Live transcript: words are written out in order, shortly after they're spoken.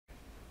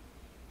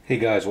Hey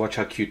guys, watch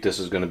how cute this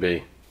is going to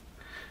be.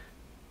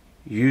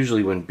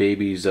 Usually when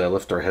babies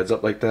lift their heads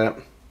up like that,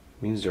 it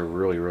means they're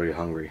really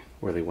hungry,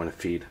 or they want to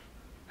feed.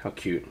 How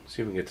cute. Let's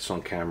see if we can get this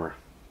on camera.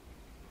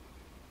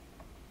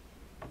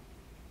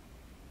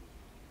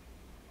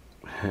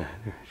 There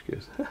she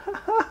goes.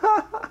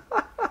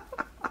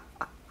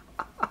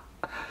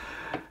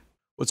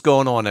 What's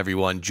going on,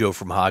 everyone? Joe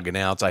from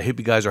HOGOUT. I hope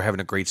you guys are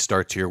having a great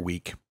start to your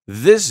week.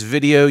 This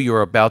video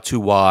you're about to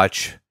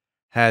watch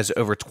has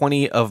over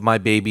 20 of my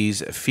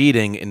babies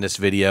feeding in this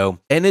video,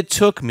 and it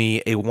took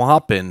me a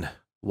whopping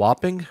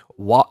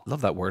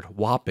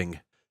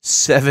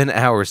 7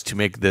 hours to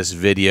make this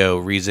video.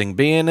 Reason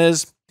being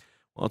is,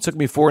 well, it took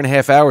me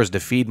 4.5 hours to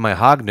feed my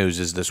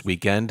hognoses this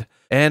weekend,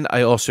 and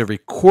I also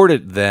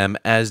recorded them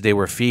as they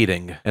were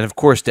feeding. And of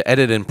course, the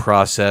editing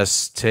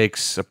process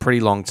takes a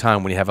pretty long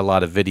time when you have a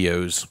lot of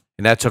videos,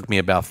 and that took me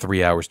about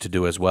 3 hours to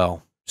do as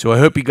well. So I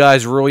hope you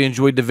guys really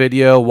enjoyed the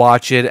video.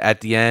 Watch it.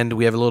 At the end,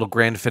 we have a little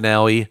grand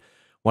finale,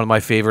 one of my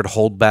favorite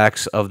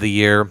holdbacks of the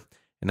year,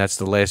 and that's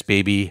the last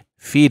baby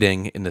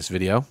feeding in this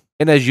video.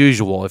 And as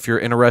usual, if you're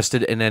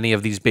interested in any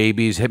of these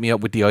babies, hit me up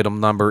with the item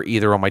number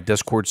either on my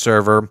Discord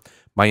server,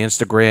 my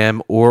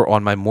Instagram, or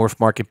on my Morph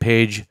Market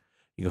page.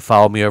 You can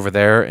follow me over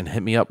there and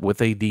hit me up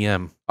with a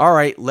DM. All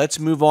right, let's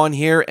move on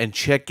here and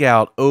check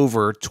out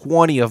over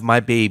 20 of my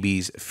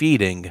babies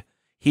feeding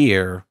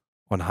here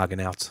on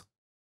HOGOUT.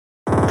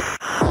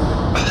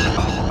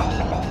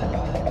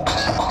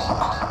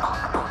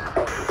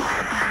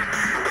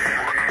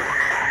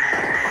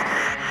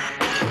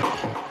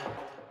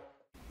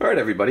 Alright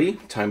everybody,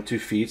 time to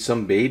feed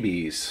some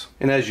babies.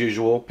 And as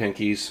usual,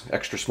 pinkies,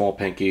 extra small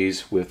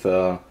pinkies with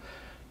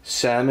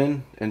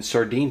salmon and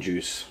sardine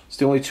juice. It's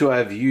the only two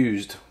I've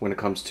used when it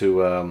comes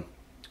to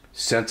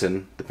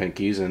scenting the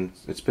pinkies, and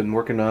it's been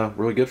working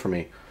really good for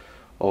me.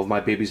 All of my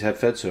babies have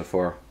fed so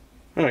far.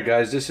 Alright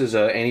guys, this is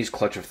Annie's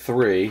clutch of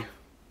 3.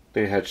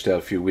 They hatched out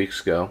a few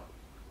weeks ago.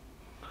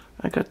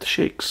 I got the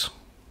shakes.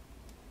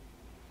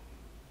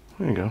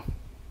 There you go.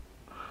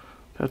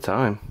 About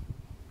time.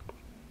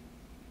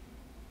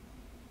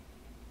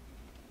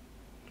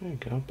 There you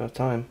go, about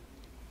time.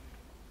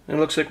 And it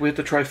looks like we hit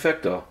the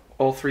trifecta.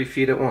 All 3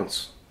 feed at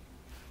once.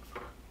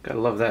 Gotta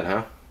love that,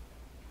 huh?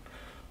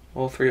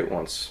 All 3 at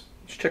once.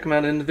 Let's check them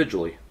out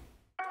individually.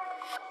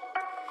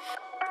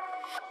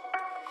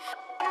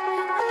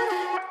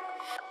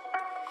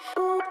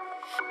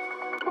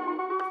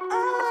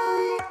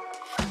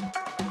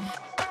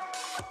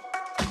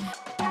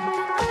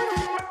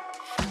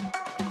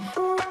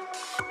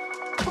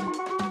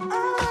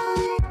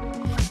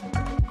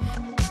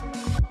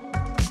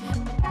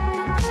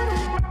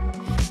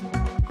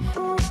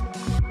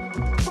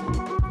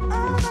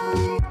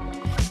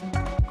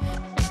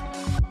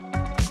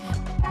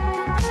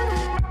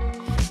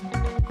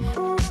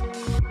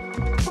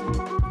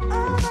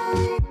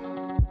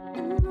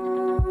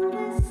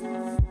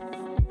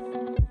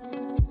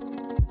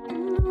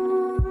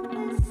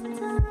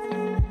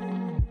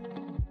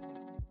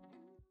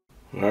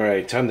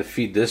 Alright, time to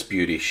feed this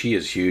beauty. She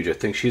is huge. I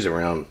think she's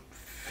around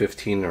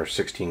 15 or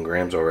 16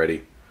 grams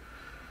already.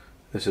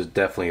 This is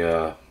definitely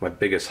my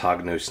biggest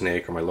hognose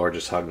snake, or my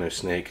largest hognose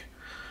snake.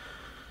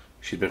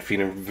 She's been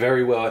feeding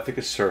very well. I think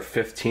it's her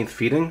 15th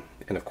feeding.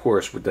 And of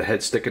course, with the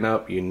head sticking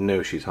up, you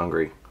know she's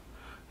hungry.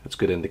 That's a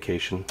good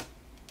indication.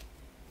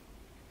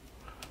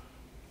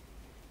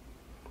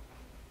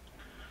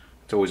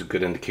 It's always a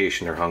good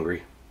indication they're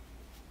hungry.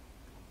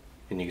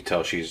 And you can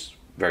tell she's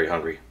very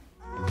hungry.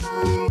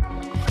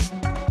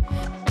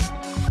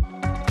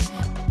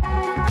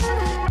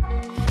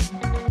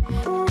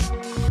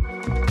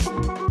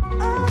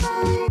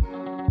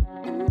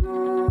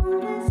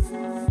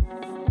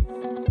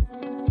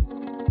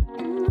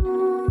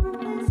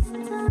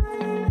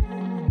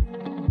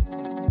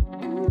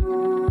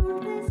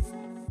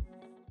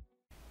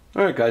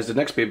 Alright guys, the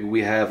next baby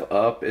we have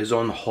up is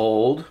on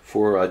hold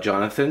for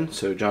Jonathan.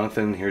 So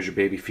Jonathan, here's your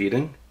baby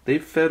feeding.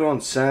 They've fed on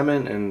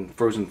salmon and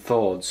frozen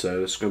thawed, so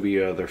this is going to be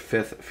their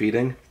 5th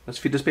feeding. Let's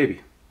feed this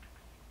baby.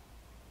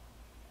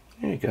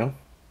 There you go.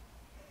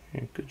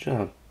 Yeah, good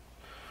job.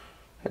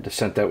 Had to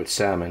scent that with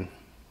salmon,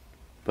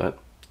 but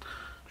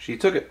she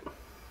took it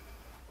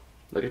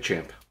like a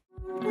champ.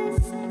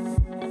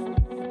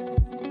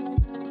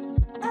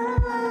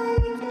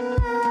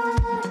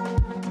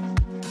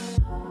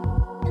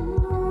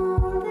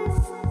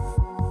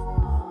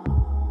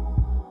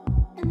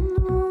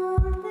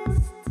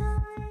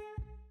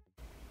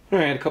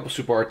 Alright, a couple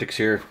Super Arctics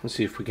here. Let's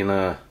see if we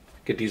can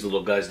get these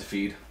little guys to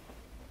feed.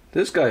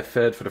 This guy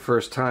fed for the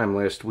first time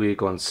last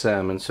week on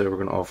salmon, so we're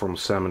going to offer him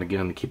salmon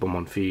again to keep him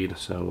on feed.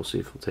 So we'll see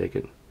if he'll take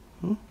it.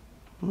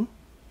 You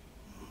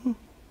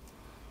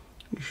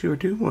sure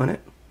do want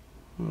it.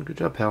 Oh, good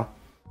job, pal.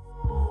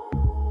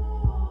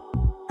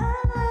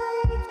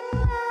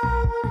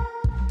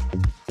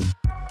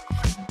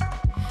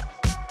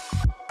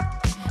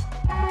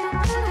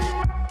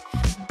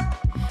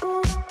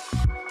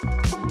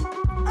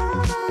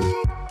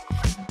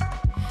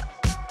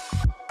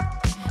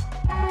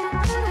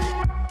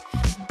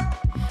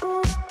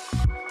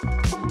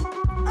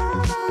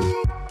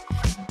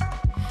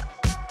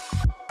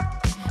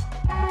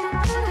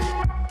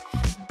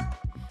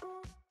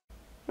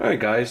 Alright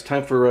guys,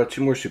 time for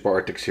two more Super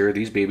Arctics here.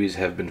 These babies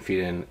have been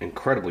feeding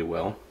incredibly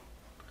well.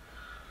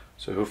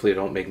 So hopefully they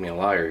don't make me a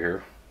liar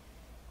here.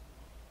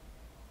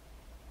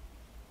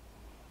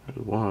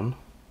 There's one.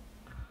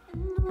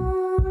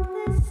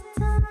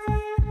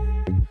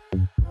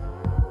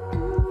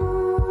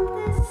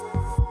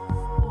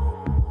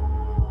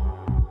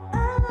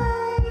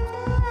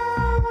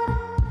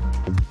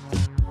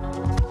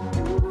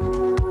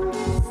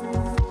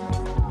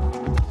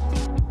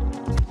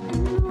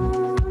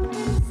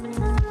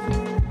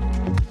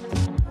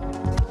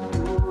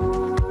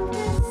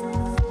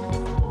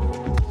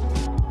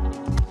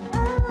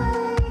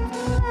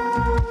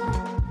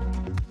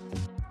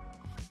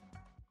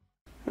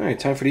 Alright,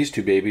 time for these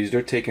two babies.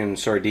 They're taking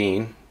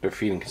sardine. They're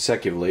feeding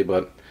consecutively,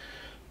 but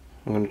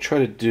I'm going to try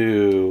to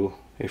do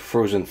a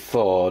frozen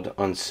thawed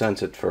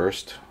unscented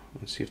first.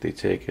 Let's see if they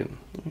take it.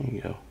 There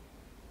you go.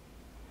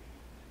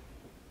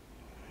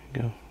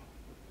 There you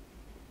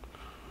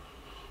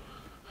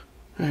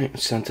go. Alright,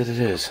 scented it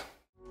is.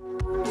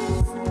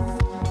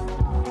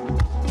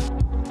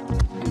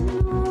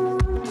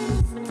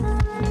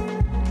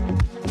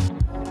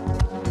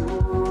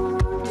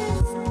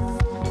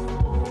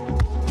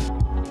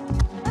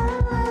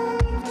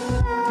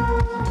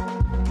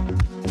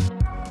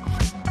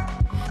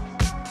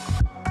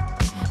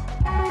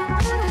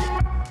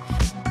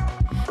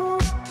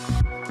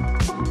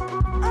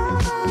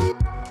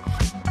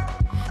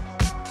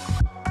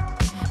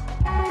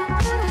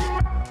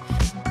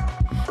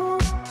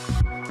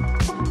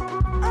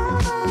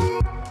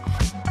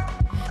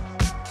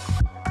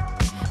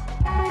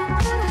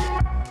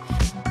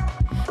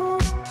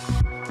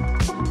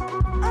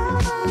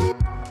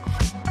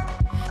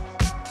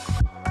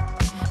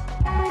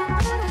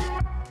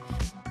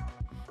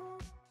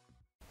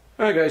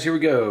 Alright guys, here we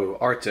go.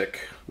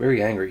 Arctic.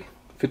 Very angry.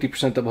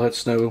 50% double het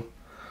snow.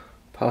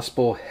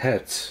 Possible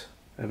het.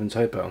 Evans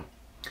hypo.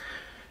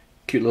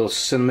 Cute little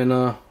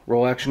cinnamon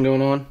roll action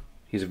going on.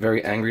 He's a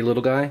very angry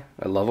little guy.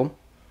 I love him.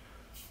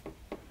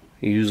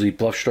 He usually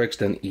bluff strikes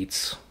then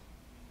eats.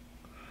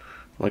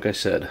 Like I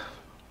said.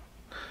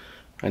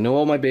 I know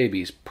all my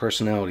babies'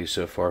 personalities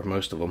so far,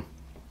 most of them.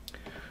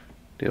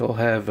 They all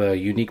have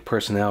unique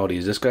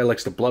personalities. This guy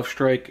likes to bluff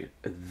strike,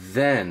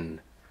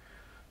 then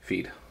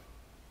feed.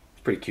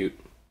 Pretty cute.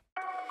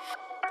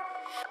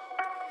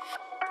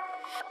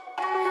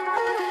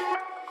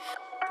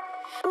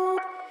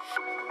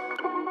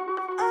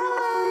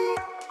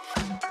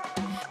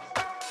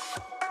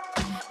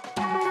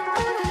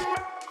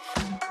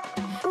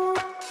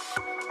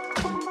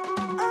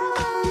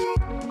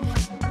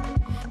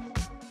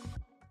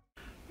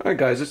 Alright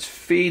guys, let's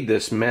feed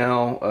this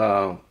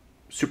male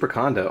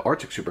Superconda,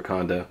 Arctic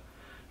Superconda.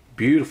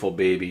 Beautiful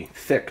baby.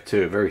 Thick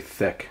too, very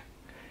thick.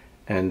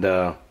 And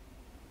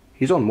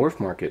he's on Morph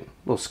Market. A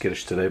little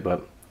skittish today,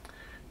 but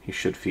he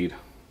should feed.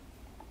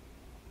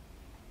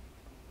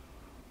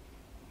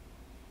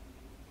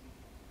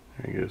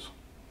 There he goes.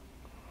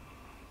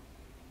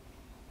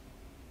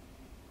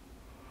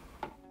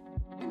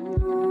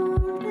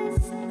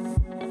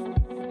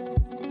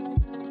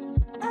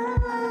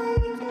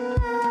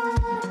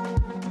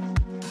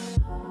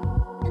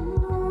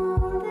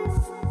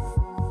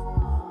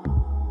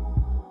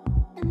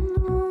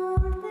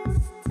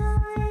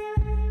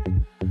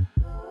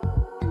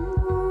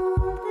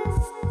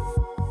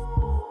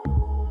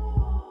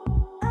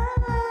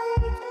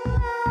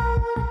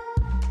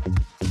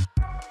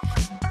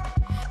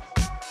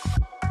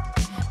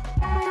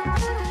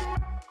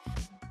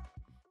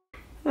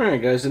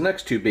 Alright guys, the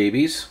next two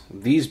babies,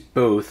 these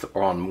both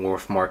are on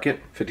Morph Market.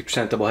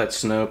 50% double het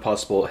snow,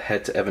 possible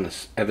het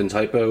Evans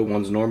hypo.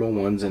 One's normal,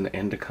 one's an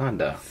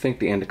anaconda. I think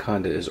the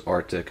anaconda is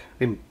Arctic.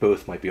 They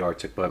both might be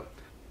Arctic, but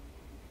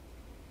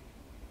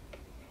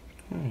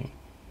you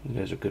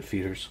guys are good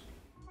feeders.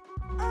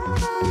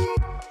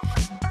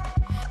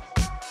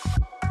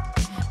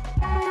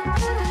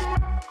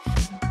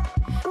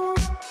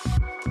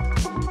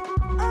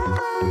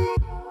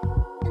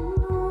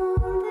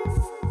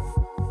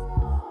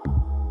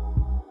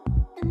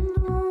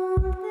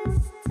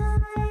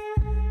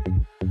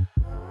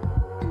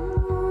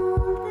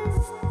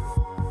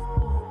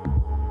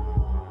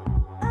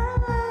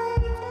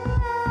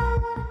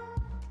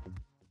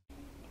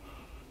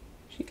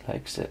 She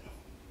likes it.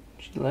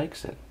 She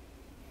likes it.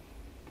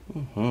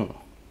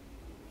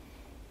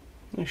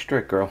 Nice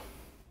strike, girl.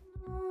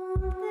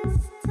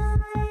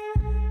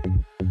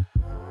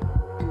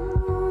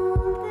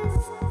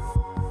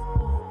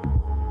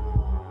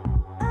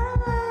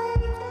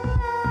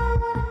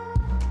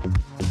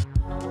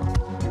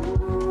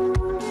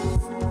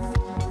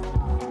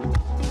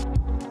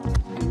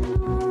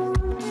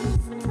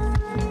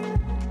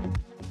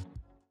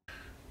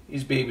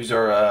 These babies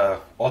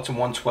are Autumn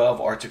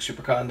 112 Arctic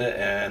Superconda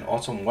and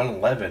Autumn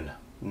 111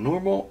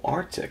 Normal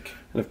Arctic.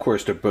 And of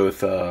course they're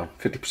both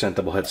 50%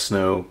 double het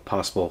snow,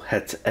 possible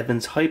het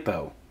Evans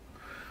hypo.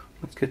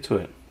 Let's get to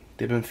it.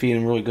 They've been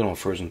feeding really good on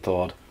frozen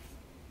thawed.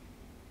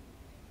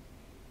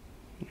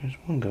 There's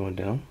one going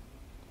down.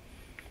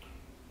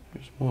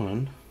 There's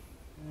one.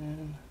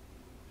 And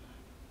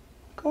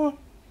come on.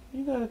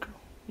 You got it, girl.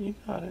 You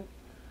got it.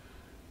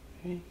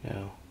 There you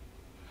go.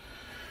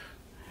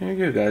 There you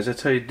go, guys.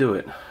 That's how you do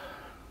it.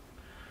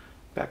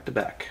 Back to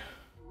back.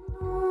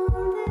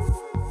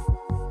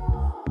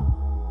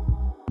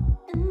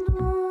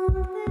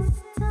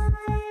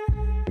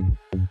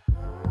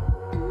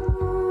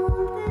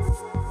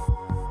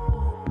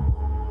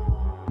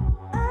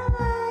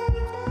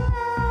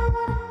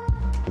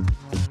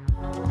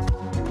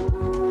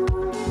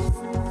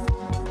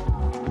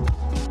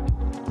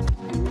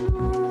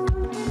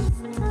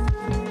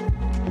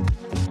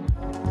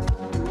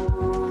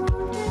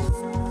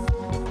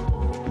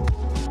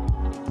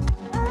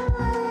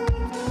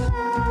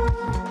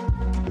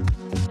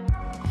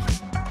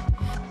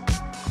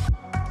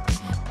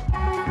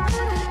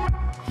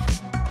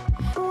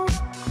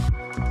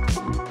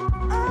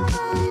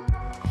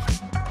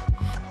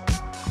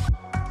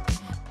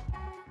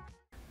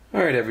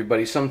 Alright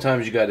everybody,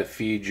 sometimes you gotta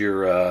feed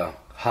your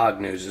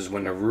hognoses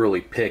when they're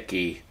really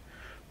picky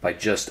by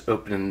just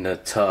opening the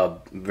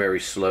tub very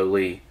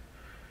slowly,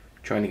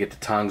 trying to get the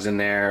tongues in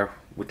there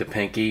with the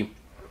pinky.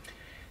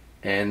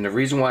 And the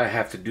reason why I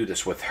have to do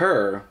this with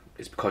her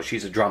is because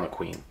she's a drama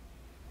queen.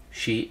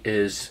 She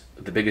is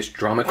the biggest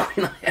drama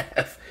queen I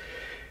have.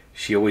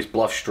 She always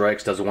bluff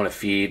strikes, doesn't want to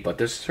feed, but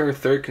this is her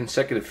third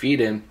consecutive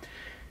feed in.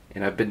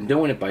 And I've been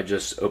doing it by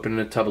just opening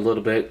the tub a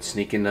little bit,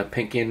 sneaking the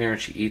pinky in there,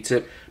 and she eats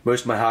it.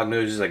 Most of my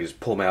hognoses, I just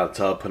pull them out of the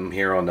tub, put them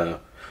here on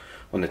the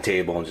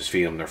table, and just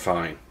feed them. They're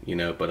fine, you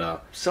know.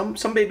 But some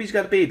babies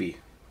got a baby.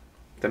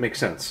 If that makes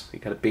sense. You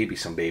got to baby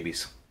some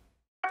babies.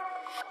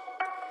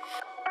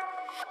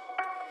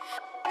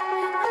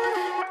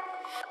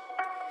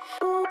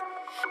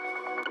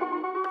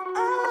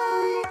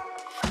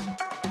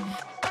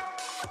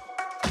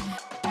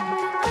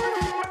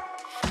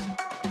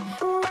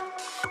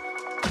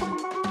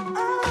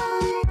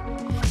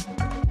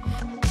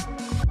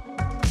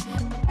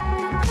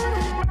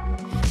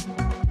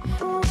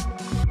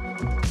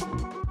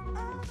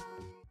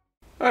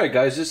 Alright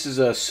guys, this is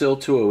a Sill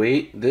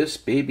 208. This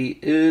baby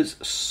is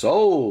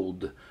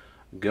sold.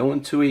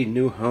 Going to a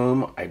new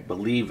home, I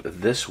believe,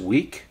 this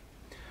week.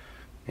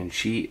 And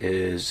she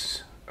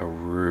is a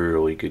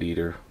really good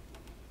eater.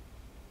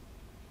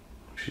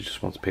 She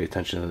just wants to pay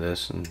attention to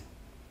this and,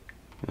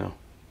 you know.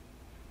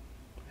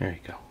 There you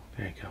go.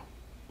 There you go.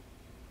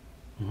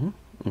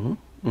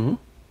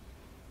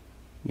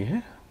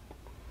 Yeah.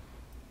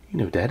 You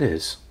know what that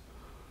is.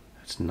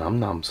 That's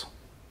num-nums.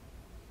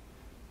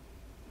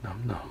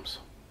 Num-nums.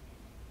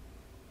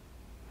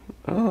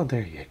 Oh,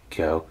 there you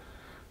go.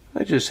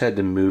 I just had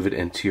to move it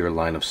into your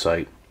line of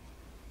sight.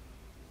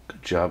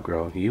 Good job,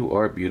 girl. You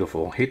are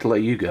beautiful. Hate to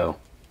let you go.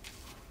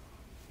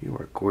 You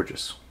are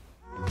gorgeous.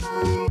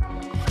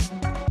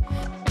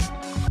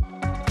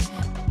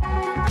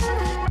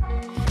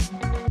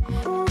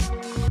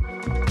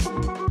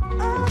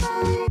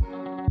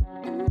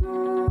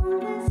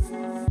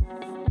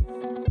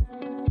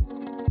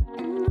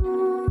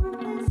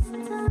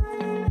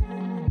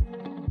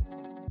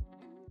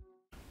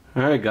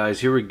 Alright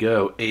guys, here we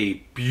go. A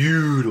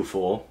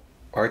beautiful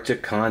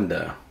Arctic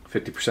Conda.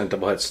 50%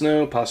 double head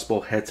snow,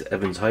 possible het to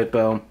Evans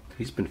hypo.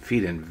 He's been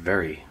feeding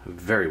very,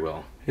 very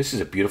well. This is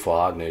a beautiful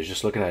hognose.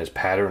 Just looking at his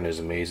pattern is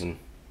amazing.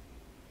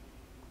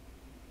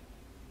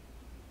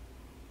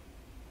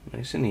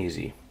 Nice and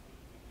easy.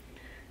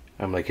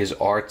 I'm like, his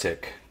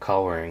Arctic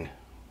coloring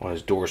on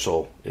his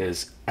dorsal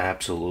is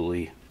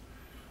absolutely,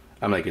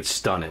 I'm like, it's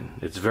stunning.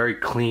 It's very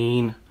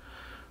clean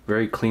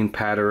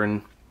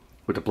pattern.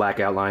 With the black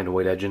outline, the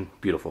white edging.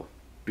 Beautiful.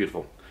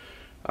 Beautiful.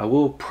 I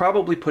will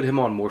probably put him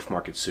on Morph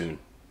Market soon.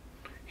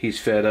 He's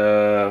fed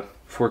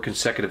 4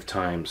 consecutive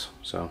times.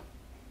 So,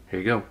 here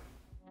you go.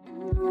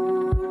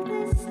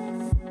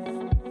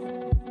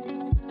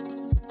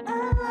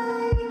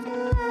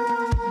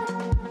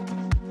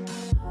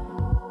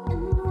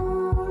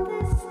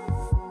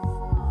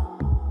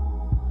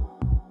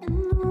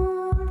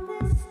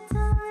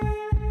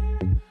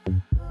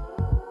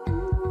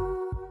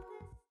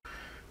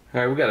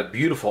 Alright, we got a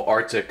beautiful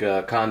Arctic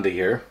Conda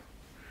here.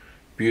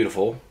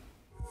 Beautiful.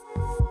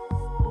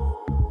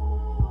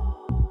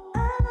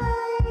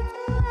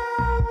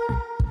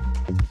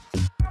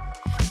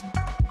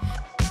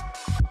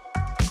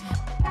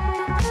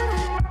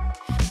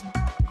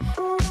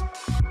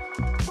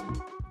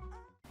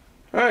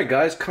 Alright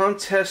guys,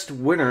 contest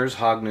winners,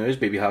 Hognose,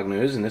 baby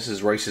Hognose, and this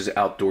is Rice's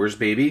Outdoors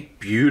baby.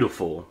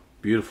 Beautiful,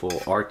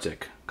 beautiful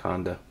Arctic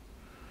Conda.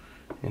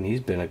 And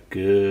he's been a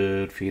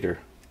good feeder.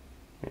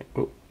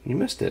 Oh, you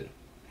missed it.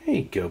 There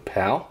you go,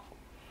 pal.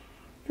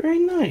 Very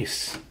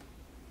nice.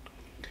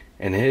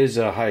 And his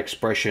high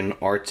expression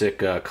Arctic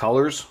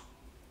colors,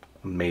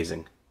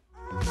 amazing.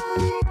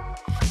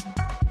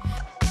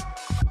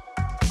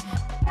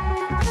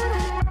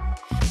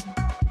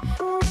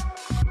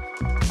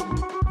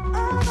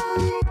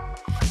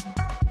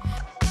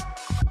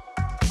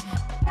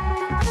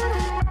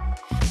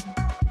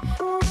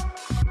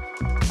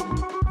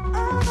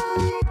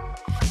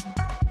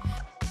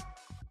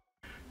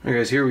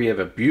 Alright guys, here we have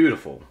a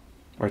beautiful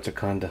Arctic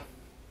Conda.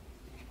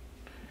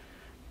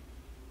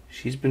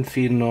 She's been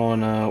feeding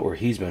on, or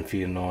he's been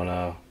feeding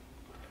on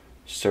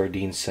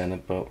sardine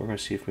scent, but we're going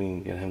to see if we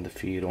can get him to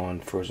feed on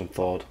frozen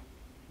thawed.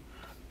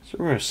 So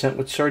we're going to scent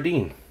with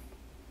sardine,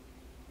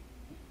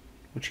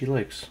 which he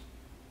likes.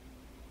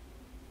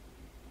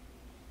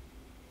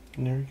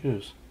 And there he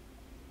goes.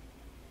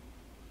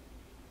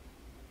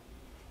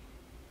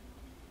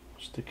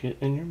 Stick it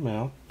in your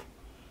mouth,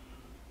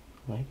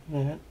 like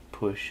that,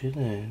 push it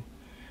in.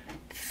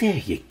 There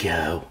you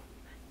go.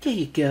 There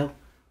you go.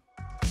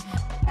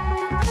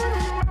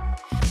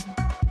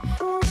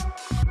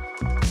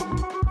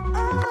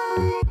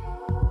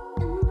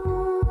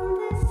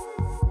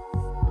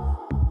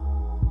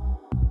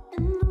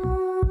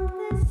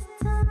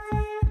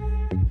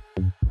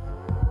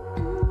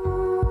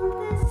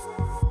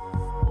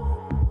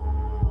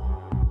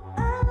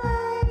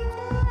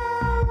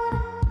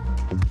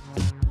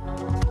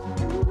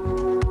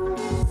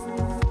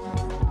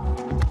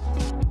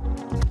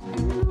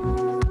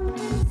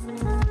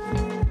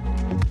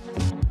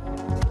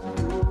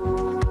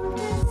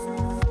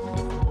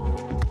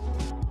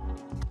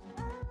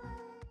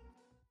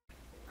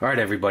 Alright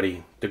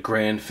everybody, the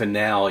grand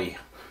finale.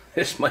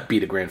 This might be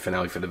the grand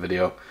finale for the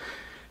video,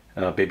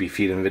 baby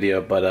feeding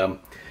video, but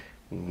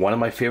one of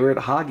my favorite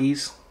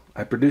Hoggies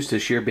I produced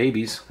this year,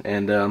 babies,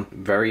 and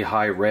very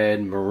high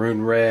red,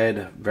 maroon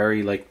red,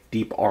 very like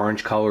deep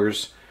orange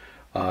colors.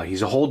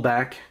 He's a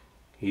holdback,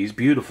 he's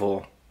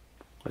beautiful.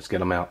 Let's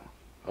get him out.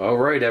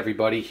 Alright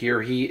everybody,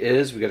 here he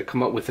is. We got to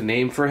come up with a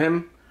name for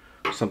him.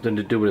 Something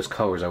to do with his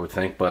colors, I would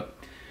think, but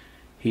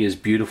he is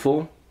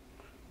beautiful.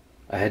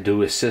 I had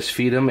to assist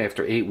feed him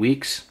after 8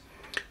 weeks.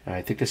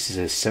 I think this is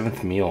his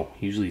 7th meal.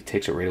 He usually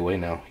takes it right away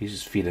now. He's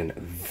just feeding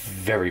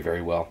very,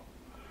 very well.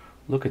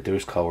 Look at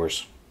those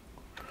colors.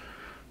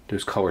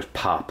 Those colors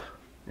pop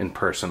in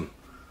person.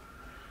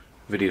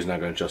 Video's not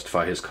going to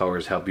justify his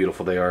colors, how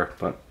beautiful they are,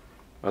 but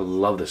I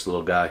love this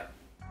little guy.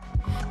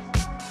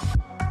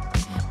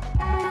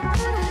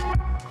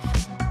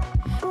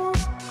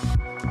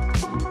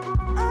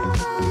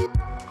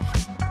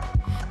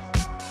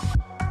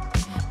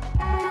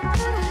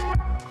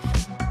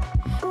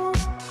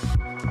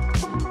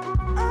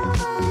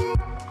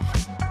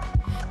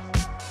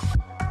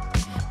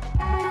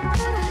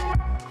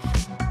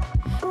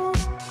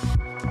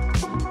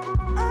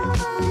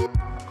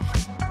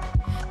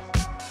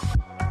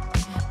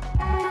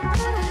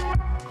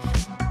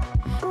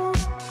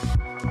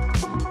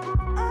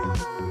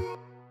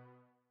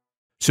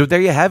 So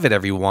there you have it,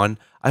 everyone.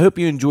 I hope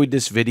you enjoyed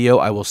this video.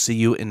 I will see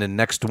you in the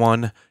next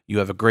one. You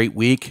have a great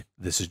week.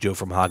 This is Joe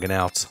from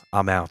HOGOUT.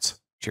 I'm out.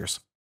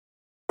 Cheers.